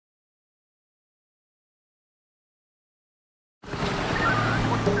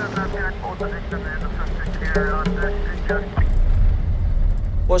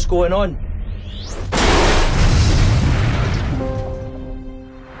What's going on?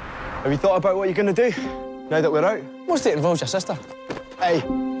 Have you thought about what you're going to do, now that we're out? Mostly it involves your sister. Hey.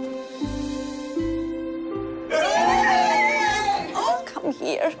 Oh, come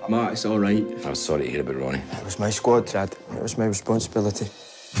here. Matt, it's all right. I'm sorry to hear about Ronnie. It was my squad, Chad. It was my responsibility.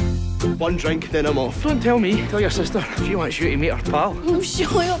 One drink, then I'm off. Don't tell me. Tell your sister. She wants you to meet her pal. I'm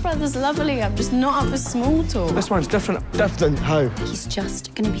sure your brother's lovely. I'm just not up for small talk. This one's different. Different how? He's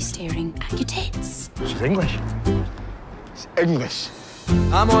just going to be staring at your tits. She's English. It's English.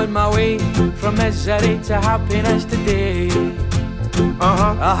 I'm on my way from misery to happiness today.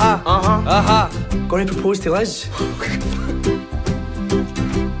 Going to propose to Liz.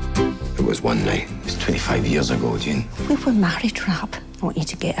 It was one night. It was 25 years ago, Jane. We were married, Rab. I want you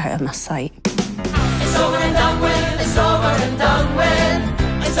to get out of my sight. It's over and done with, it's over and done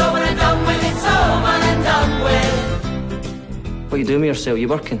with. It's over and done with, it's over and done with. What are you doing with yourself? You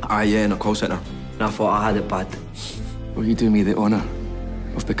working? Yeah, in a call centre. And I thought I had it bad. Will you do me the honour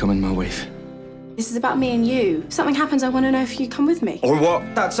of becoming my wife? This is about me and you. If something happens, I want to know if you come with me. Or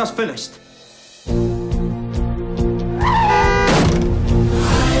what? That's us finished.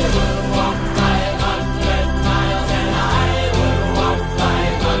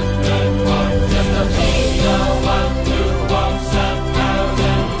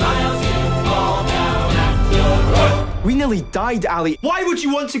 We nearly died, Ali. Why would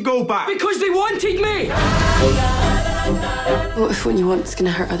you want to go back? Because they wanted me! What if what you want is going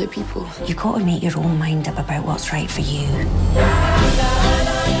to hurt other people? You've got to make your own mind up about what's right for you.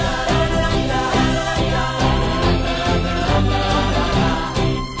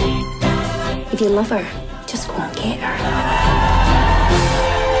 If you love her,